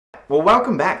Well,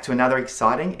 welcome back to another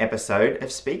exciting episode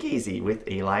of Speakeasy with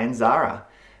Eli and Zara.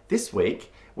 This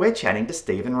week, we're chatting to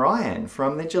Steve and Ryan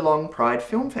from the Geelong Pride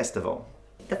Film Festival.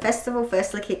 The festival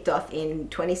firstly kicked off in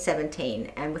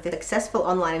 2017, and with a successful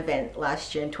online event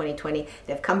last year in 2020,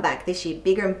 they've come back this year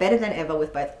bigger and better than ever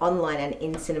with both online and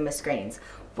in-cinema screens.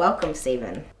 Welcome,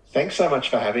 Stephen. Thanks so much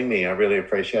for having me. I really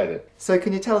appreciate it. So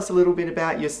can you tell us a little bit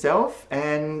about yourself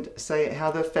and say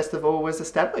how the festival was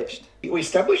established? We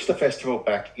established the festival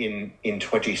back in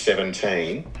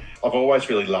 2017. I've always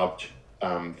really loved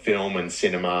film and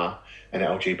cinema and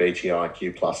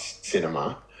LGBTIQ plus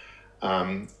cinema.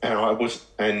 And I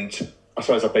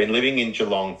suppose I've been living in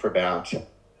Geelong for about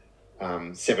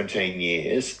 17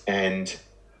 years, and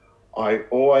I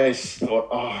always thought,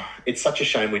 oh, it's such a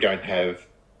shame we don't have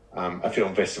a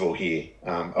film festival here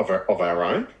of our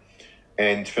own.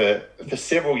 And for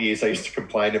several years I used to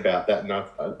complain about that, and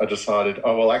I decided,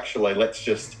 oh well, actually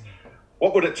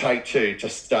what would it take to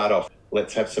start off?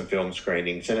 Let's have some film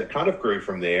screenings. And it kind of grew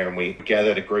from there, and we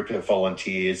gathered a group of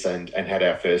volunteers and had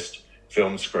our first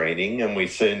film screening, and we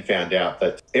soon found out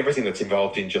that everything that's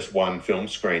involved in just one film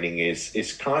screening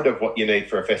is kind of what you need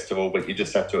for a festival, but you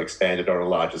just have to expand it on a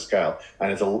larger scale,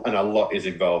 and a lot is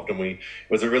involved, and it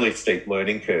was a really steep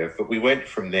learning curve. But we went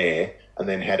from there and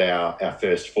then had our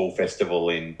first full festival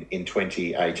in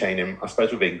 2018, and I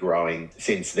suppose we've been growing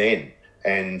since then.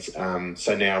 And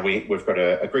so now we've got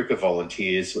a group of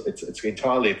volunteers. It's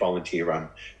entirely a volunteer-run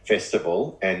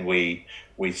festival, and we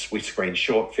screen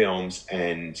short films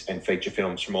and feature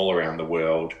films from all around the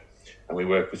world, and we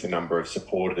work with a number of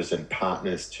supporters and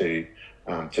partners to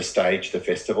stage the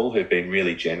festival, who've been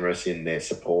really generous in their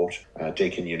support.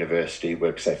 Deakin University,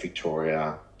 WorkSafe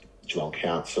Victoria, Geelong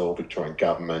Council, Victorian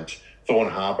Government, Thorn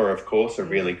Harbour, of course, are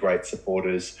really great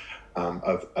supporters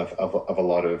of a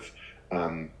lot of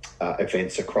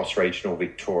events across regional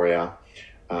Victoria,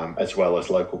 as well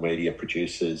as local media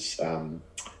producers,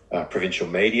 provincial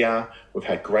media. We've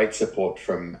had great support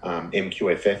from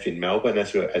MQFF in Melbourne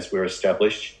as we're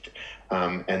established.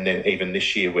 And then even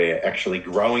this year, we're actually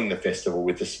growing the festival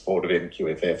with the support of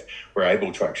MQFF. We're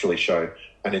able to actually show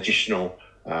an additional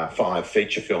 5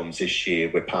 feature films this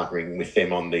year. We're partnering with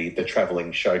them on the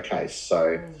travelling showcase.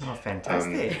 So, oh,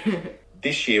 fantastic.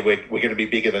 This year we're going to be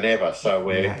bigger than ever, so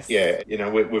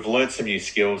we've learned some new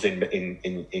skills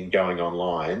in going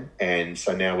online, and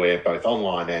so now we're both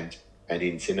online and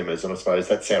in cinemas, and I suppose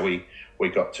that's how we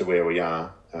got to where we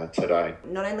are today.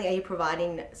 Not only are you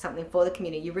providing something for the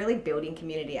community, you're really building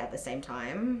community at the same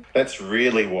time. That's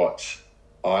really what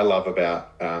I love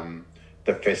about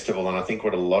the festival, and I think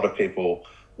what a lot of people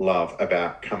love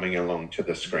about coming along to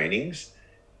the screenings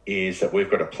is that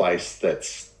we've got a place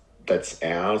that's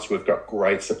ours. We've got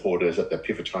great supporters at the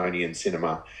Pivotonian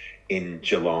Cinema in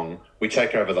Geelong. We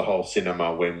take over the whole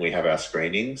cinema when we have our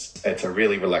screenings. It's a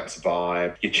really relaxed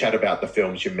vibe. You chat about the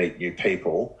films, you meet new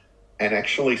people, and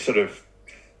actually sort of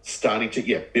starting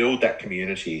to build that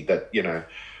community that,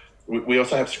 we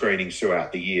also have screenings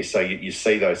throughout the year, so you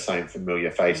see those same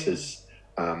familiar faces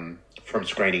from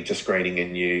screening to screening,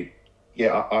 and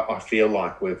I feel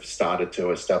like we've started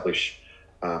to establish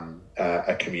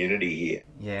a community here.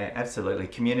 Yeah, absolutely.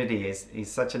 Community is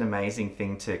such an amazing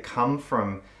thing to come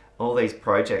from all these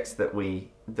projects that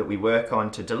we work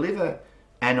on to deliver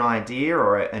an idea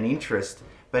or an interest,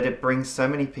 but it brings so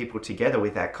many people together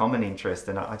with that common interest,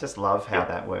 and I just love how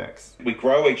that works. We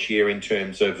grow each year in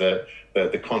terms of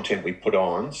the content we put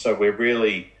on, so we're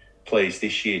really pleased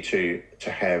this year to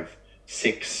have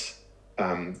 6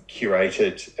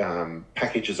 curated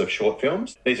packages of short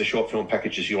films. These are short film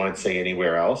packages you won't see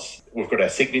anywhere else. We've got our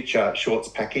signature shorts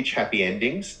package, Happy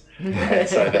Endings. And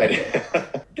so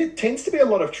there tends to be a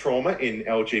lot of trauma in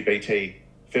LGBT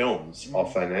films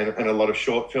often, and a lot of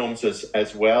short films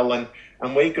as well.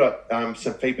 And we got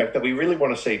some feedback that we really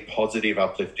want to see positive,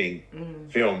 uplifting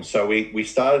films. So we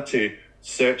started to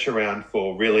search around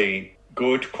for really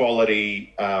good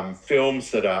quality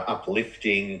films that are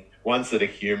uplifting, ones that are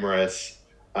humorous,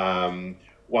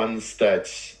 ones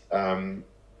that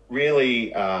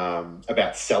really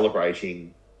about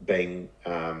celebrating being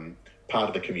part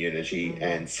of the community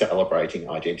and celebrating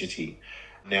identity.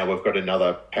 Now we've got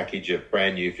another package of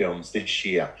brand new films this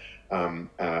year,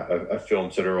 of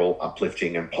films that are all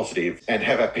uplifting and positive and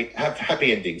have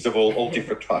happy endings of all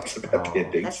different types of happy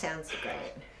endings. That sounds great.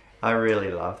 I really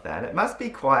love that. It must be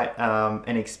quite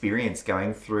an experience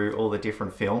going through all the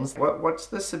different films. What's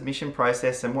the submission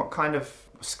process, and what kind of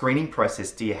screening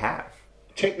process do you have?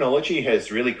 Technology has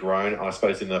really grown, I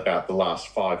suppose, in about the last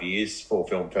 5 years for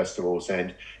film festivals,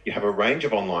 and you have a range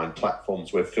of online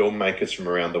platforms where filmmakers from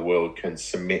around the world can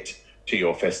submit to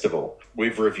your festival.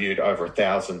 We've reviewed over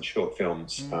 1,000 short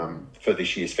films for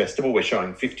this year's festival. We're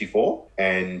showing 54,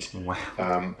 and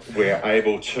Wow. we're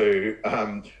able to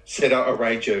set out a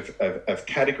range of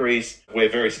categories. We're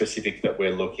very specific that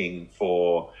we're looking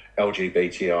for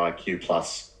LGBTIQ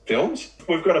plus films.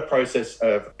 We've got a process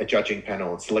of a judging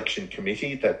panel and selection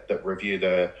committee that review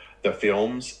the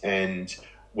films, and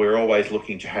we're always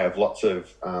looking to have lots of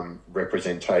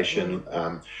representation.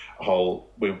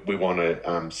 We want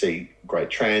to see great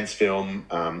trans film.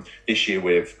 This year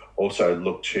we've also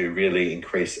looked to really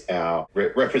increase our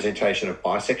representation of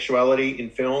bisexuality in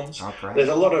films. Oh, great. There's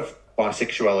a lot of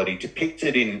bisexuality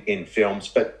depicted in films,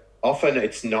 but often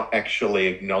it's not actually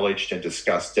acknowledged and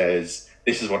discussed as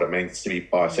this is what it means to be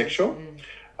bisexual.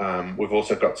 We've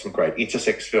also got some great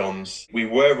intersex films. We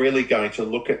were really going to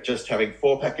look at just having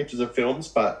 4 packages of films,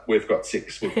 but we've got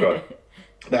 6. We've got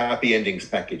the Happy Endings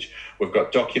package. We've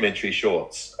got documentary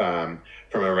shorts from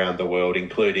around the world,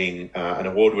 including an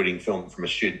award-winning film from a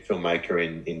student filmmaker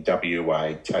in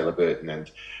WA, Taylor Burton, and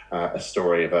a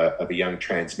story of a young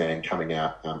trans man coming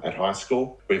out at high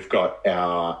school. We've got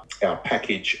our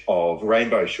package of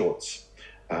rainbow shorts.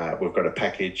 We've got a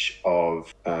package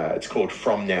of, it's called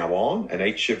From Now On, and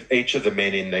each of the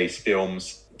men in these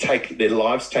films their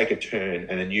lives take a turn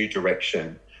and a new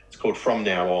direction. It's called From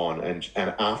Now On, and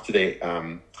after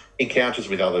their encounters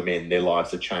with other men, their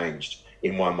lives are changed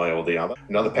in one way or the other.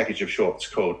 Another package of shorts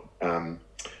called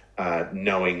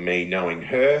Knowing Me, Knowing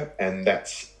Her, and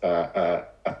that's a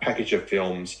package of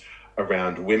films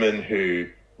around women who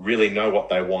really know what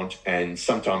they want and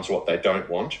sometimes what they don't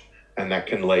want, and that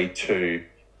can lead to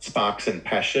sparks and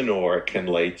passion, or it can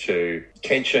lead to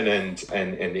tension and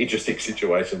interesting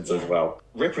situations as well.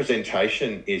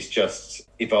 Representation is just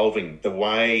evolving. The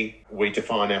way we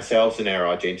define ourselves and our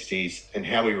identities and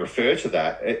how we refer to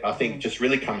that, I think just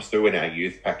really comes through in our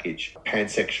youth package.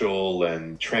 Pansexual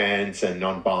and trans and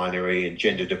non-binary and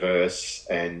gender diverse,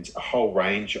 and a whole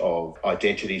range of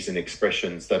identities and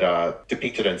expressions that are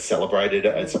depicted and celebrated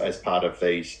as part of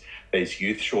these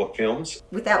youth short films.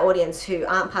 With our audience who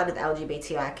aren't part of the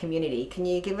LGBTI community, can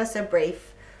you give us a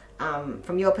brief,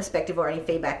 from your perspective or any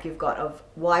feedback you've got, of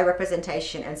why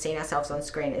representation and seeing ourselves on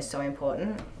screen is so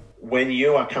important? When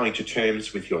you are coming to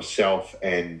terms with yourself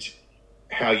and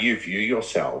how you view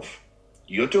yourself,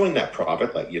 you're doing that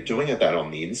privately. You're doing that on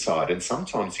the inside, and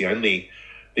sometimes the only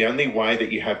way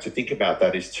that you have to think about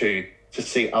that is to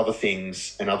see other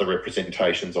things and other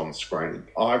representations on screen.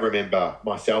 I remember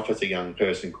myself as a young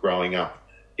person growing up,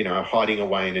 hiding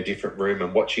away in a different room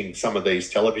and watching some of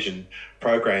these television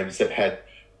programs that had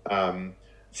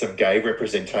some gay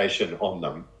representation on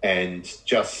them, and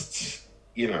just,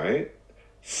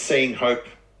 seeing hope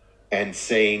and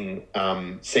seeing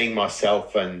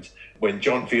myself. And when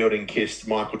John Fielding kissed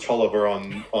Michael Tolliver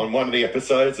on one of the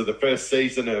episodes of the first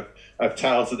season of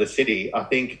Tales of the City, I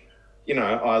think,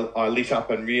 I lit up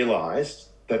and realised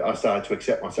that I started to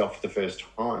accept myself for the first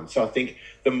time. So I think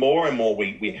the more and more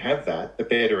we have that, the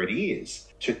better it is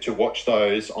to watch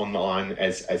those online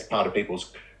as part of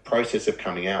people's process of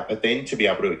coming out, but then to be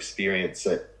able to experience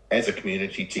it as a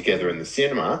community together in the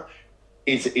cinema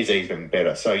is even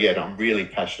better. So yeah, I'm really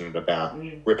passionate about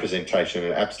representation.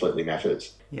 It absolutely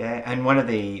matters. Yeah, and one of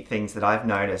the things that I've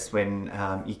noticed when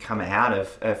you come out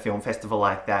of a film festival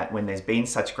like that, when there's been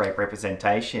such great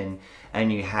representation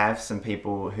and you have some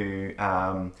people who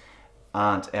aren't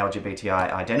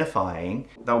LGBTI identifying,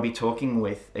 they'll be talking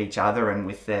with each other and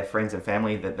with their friends and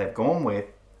family that they've gone with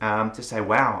to say,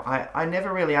 wow, I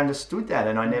never really understood that,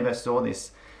 and I never saw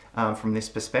this from this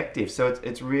perspective. So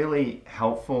it's really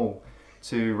helpful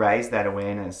to raise that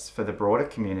awareness for the broader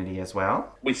community as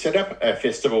well. We set up a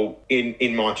festival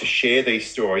in mind to share these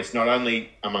stories, not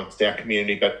only amongst our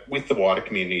community, but with the wider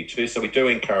community too. So we do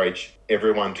encourage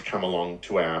everyone to come along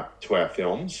to our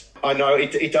films. I know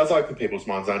it does open people's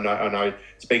minds. I know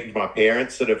speaking to my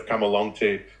parents that have come along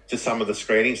to some of the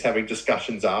screenings, having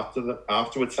discussions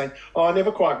afterwards, saying, "Oh, I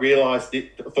never quite realised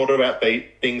thought about the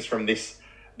things from this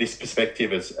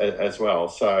perspective as well."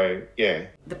 So yeah,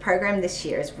 the program this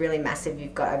year is really massive.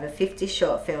 You've got over 50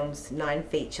 short films, 9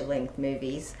 feature-length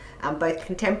movies, both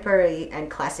contemporary and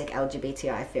classic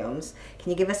LGBTI films.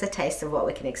 Can you give us a taste of what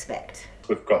we can expect?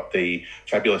 We've got the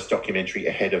fabulous documentary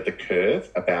Ahead of the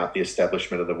Curve about the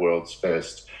establishment of the world's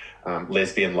first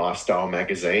lesbian lifestyle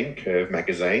magazine, Curve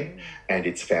magazine, and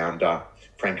its founder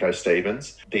Franco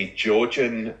Stevens. The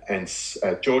Georgian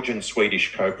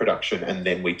Swedish co-production And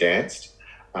Then We Danced,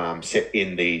 set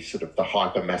in the sort of the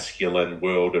hyper-masculine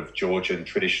world of Georgian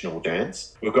traditional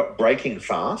dance. We've got Breaking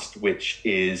Fast, which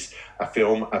is a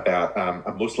film about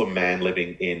a Muslim man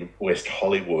living in West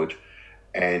Hollywood,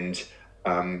 and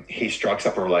he strikes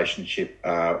up a relationship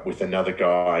with another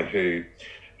guy who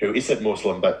isn't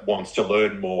Muslim but wants to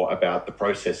learn more about the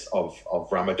process of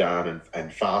Ramadan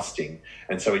and fasting,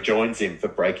 and so he joins him for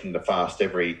breaking the fast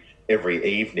every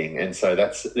evening, and so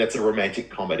that's a romantic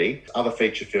comedy. Other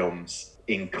feature films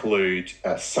include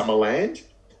Summerland,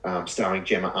 starring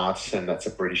Gemma Arterton. That's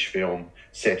a British film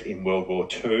set in World War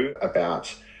II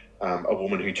about a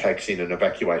woman who takes in an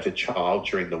evacuated child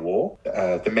during the war.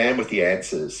 The Man with the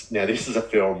Answers. Now, this is a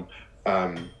film.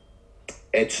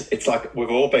 It's like we've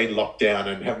all been locked down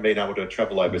and haven't been able to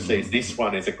travel overseas. This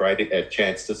one is a great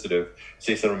chance to sort of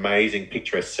see some amazing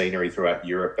picturesque scenery throughout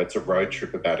Europe. It's a road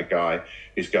trip about a guy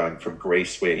who's going from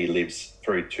Greece, where he lives,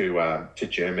 through to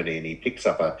Germany, and he picks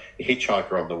up a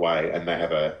hitchhiker on the way, and they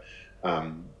have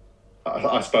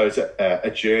I suppose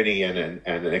a journey and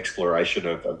an exploration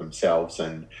of themselves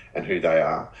and who they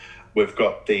are. We've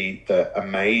got the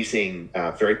amazing,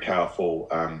 very powerful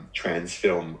trans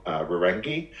film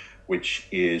Wirangi, which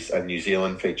is a New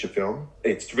Zealand feature film.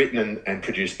 It's written and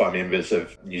produced by members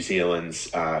of New Zealand's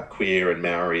queer and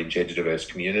Maori and gender diverse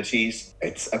communities.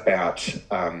 It's about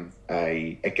a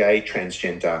gay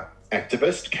transgender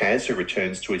activist, Kaz, who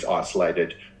returns to his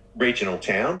isolated regional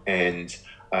town, and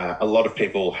a lot of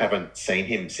people haven't seen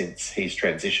him since he's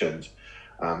transitioned,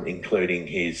 including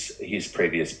his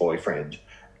previous boyfriend.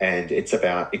 And it's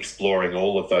about exploring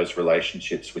all of those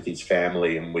relationships with his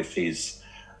family and with his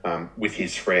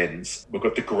friends. We've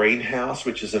got The Greenhouse,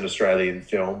 which is an Australian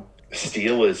film.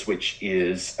 Steelers, which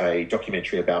is a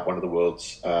documentary about one of the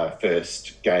world's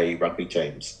first gay rugby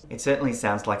teams. It certainly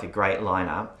sounds like a great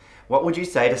lineup. What would you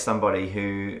say to somebody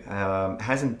who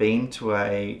hasn't been to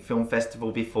a film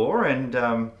festival before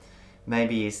and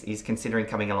maybe is considering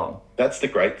coming along? That's the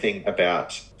great thing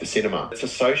about the cinema. It's a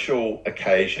social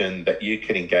occasion that you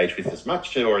can engage with as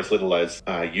much or as little as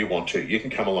you want to. You can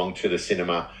come along to the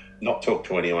cinema, not talk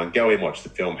to anyone, go in, watch the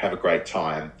film, have a great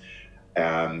time,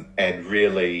 and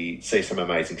really see some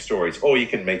amazing stories. Or you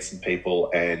can meet some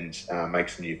people and make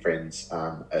some new friends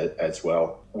as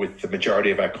well. With the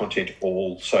majority of our content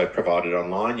also provided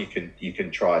online, you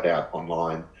can try it out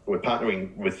online. We're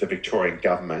partnering with the Victorian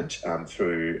Government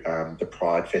through the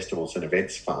Pride Festivals and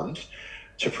Events Fund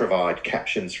to provide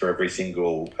captions for every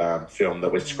single film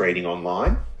that we're screening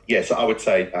online. Yeah, so I would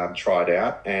say try it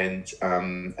out and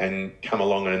come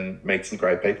along and meet some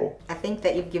great people. I think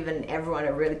that you've given everyone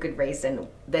a really good reason.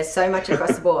 There's so much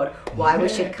across the board why we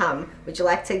should come. Would you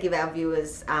like to give our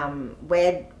viewers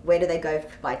where do they go to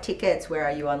buy tickets? Where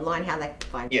are you online? How they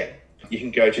find? Yeah, you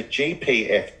can go to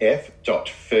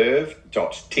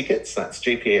gpff.ferv.tickets. That's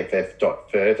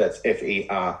gpff.ferv. That's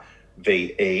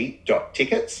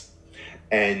FERVE.tickets.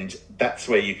 And that's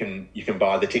where you can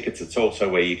buy the tickets. It's also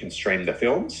where you can stream the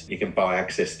films. You can buy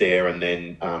access there, and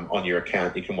then on your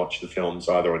account you can watch the films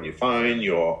either on your phone,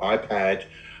 your iPad,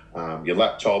 your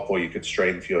laptop, or you could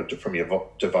stream from your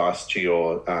device to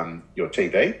your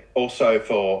TV. Also,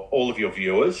 for all of your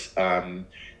viewers,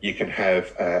 you can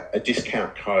have a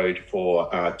discount code for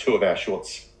 2 of our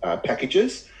shorts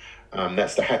packages.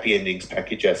 That's the Happy Endings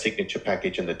package, our signature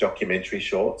package, and the documentary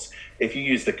shorts. If you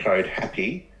use the code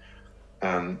HAPPY,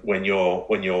 when you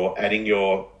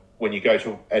go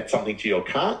to add something to your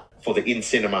cart for the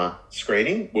in-cinema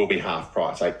screening, will be half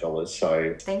price, $8.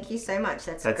 So thank you so much.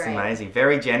 That's great. Amazing.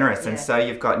 Very generous. Yeah. And so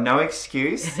you've got no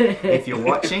excuse if you're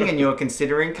watching and you're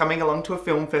considering coming along to a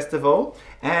film festival.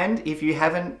 And if you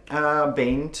haven't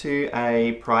been to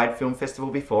a Pride Film Festival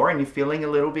before and you're feeling a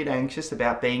little bit anxious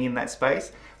about being in that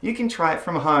space, you can try it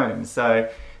from home. So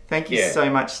thank you so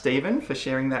much, Stephen, for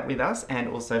sharing that with us and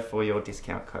also for your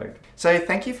discount code. So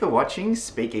thank you for watching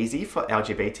Speakeasy for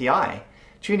LGBTI.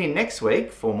 Tune in next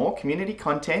week for more community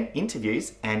content,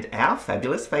 interviews, and our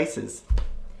fabulous faces.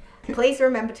 Please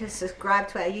remember to subscribe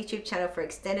to our YouTube channel for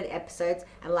extended episodes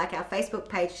and like our Facebook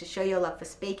page to show your love for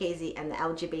Speakeasy and the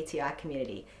LGBTI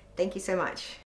community. Thank you so much.